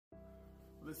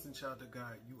Listen, child of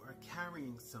God, you are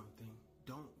carrying something.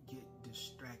 Don't get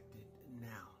distracted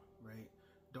now, right?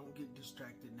 Don't get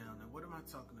distracted now. Now, what am I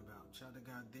talking about? Child of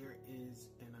God, there is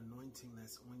an anointing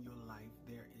that's on your life.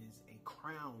 There is a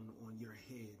crown on your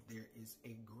head. There is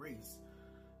a grace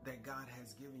that God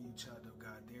has given you, child of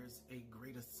God. There's a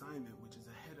great assignment which is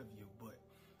ahead of you, but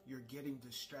you're getting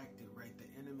distracted, right?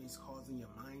 The enemy's causing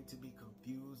your mind to be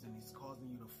confused, and he's causing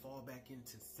you to fall back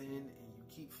into sin, and you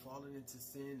keep falling into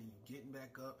sin, and you're getting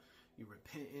back up, you're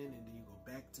repenting, and then you go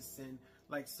back to sin.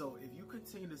 Like, so if you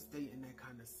continue to stay in that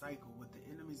kind of cycle, what the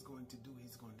enemy's going to do,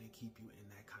 he's going to keep you in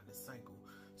that kind of cycle.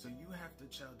 So you have to,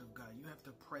 child of God, you have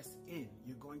to press in.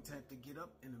 You're going to have to get up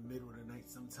in the middle of the night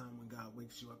sometime when God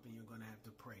wakes you up, and you're going to have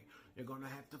to pray. You're going to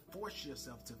have to force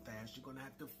yourself to fast. You're going to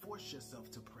have to force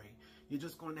yourself to pray. You're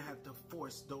just going to have to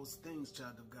force those things,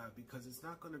 child of God, because it's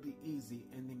not going to be easy.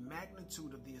 And the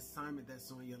magnitude of the assignment that's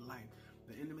on your life,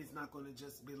 the enemy's not going to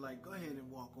just be like, go ahead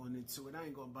and walk on into it. I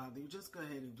ain't going to bother you. Just go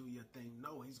ahead and do your thing.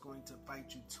 No, he's going to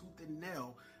fight you tooth and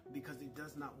nail, because he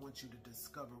does not want you to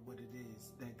discover what it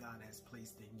is that God has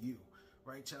placed in you.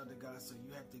 Right, child of God? So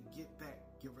you have to get back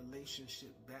your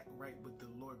relationship back right with the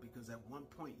Lord, because at one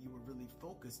point you were really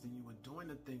focused and you were doing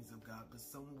the things of God, but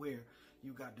somewhere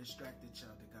you got distracted,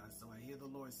 child of God. So I hear the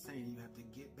Lord saying you have to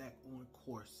get back on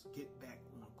course. Get back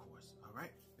on course. All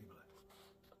right?